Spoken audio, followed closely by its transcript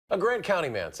A Grant County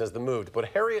man says the move to put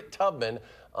Harriet Tubman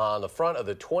on the front of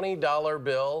the $20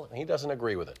 bill, he doesn't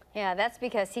agree with it. Yeah, that's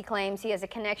because he claims he has a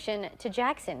connection to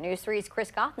Jackson. News 3's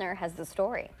Chris Gothner has the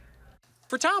story.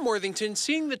 For Tom Worthington,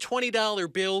 seeing the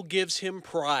 $20 bill gives him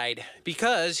pride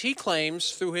because he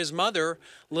claims through his mother,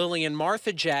 Lily and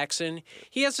Martha Jackson,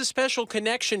 he has a special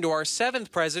connection to our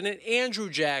 7th president, Andrew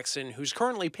Jackson, who's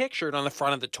currently pictured on the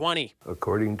front of the 20.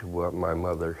 According to what my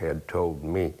mother had told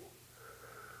me,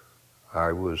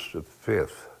 I was the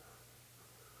 5th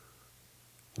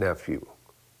nephew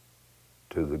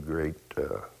to the great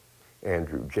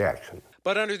Andrew Jackson.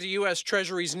 But under the U.S.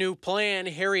 Treasury's new plan,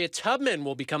 Harriet Tubman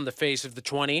will become the face of the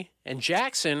 20, and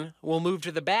Jackson will move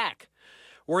to the back.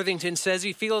 Worthington says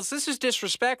he feels this is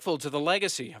disrespectful to the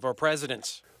legacy of our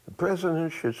presidents. The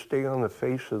president should stay on the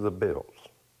face of the bills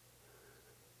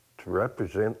to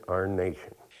represent our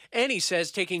nation. And he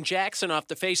says taking Jackson off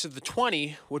the face of the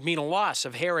 20 would mean a loss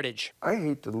of heritage. I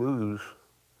hate to lose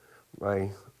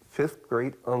my 5th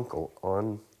great uncle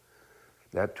on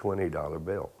that $20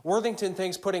 bill. Worthington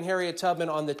thinks putting Harriet Tubman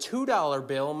on the $2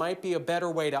 bill might be a better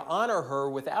way to honor her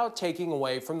without taking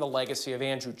away from the legacy of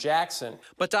Andrew Jackson.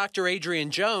 But Dr.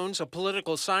 Adrienne Jones, a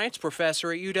political science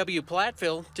professor at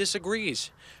UW-Platteville,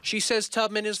 disagrees. She says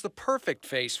Tubman is the perfect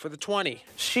face for the 20.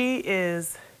 She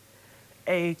is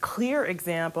a clear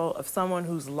example of someone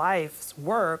whose life's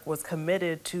work was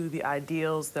committed to the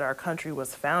ideals that our country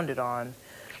was founded on.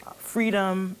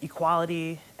 Freedom,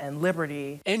 equality, and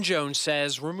liberty. And Jones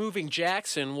says removing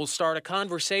Jackson will start a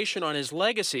conversation on his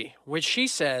legacy, which she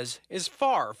says is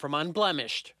far from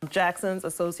unblemished. Jackson's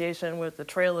association with the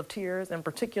Trail of Tears in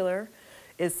particular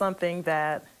is something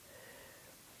that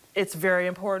it's very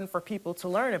important for people to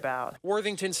learn about.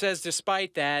 Worthington says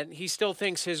despite that, he still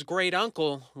thinks his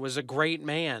great-uncle was a great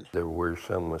man. There were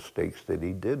some mistakes that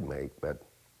he did make, but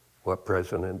what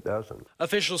president doesn't?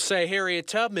 Officials say Harriet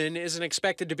Tubman isn't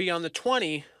expected to be on the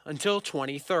 20 until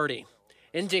 2030.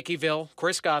 In Dickeyville,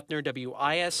 Chris Gothner,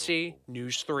 WISC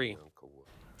News 3.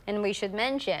 And we should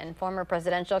mention former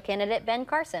presidential candidate Ben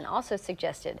Carson also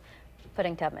suggested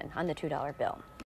putting Tubman on the $2 bill.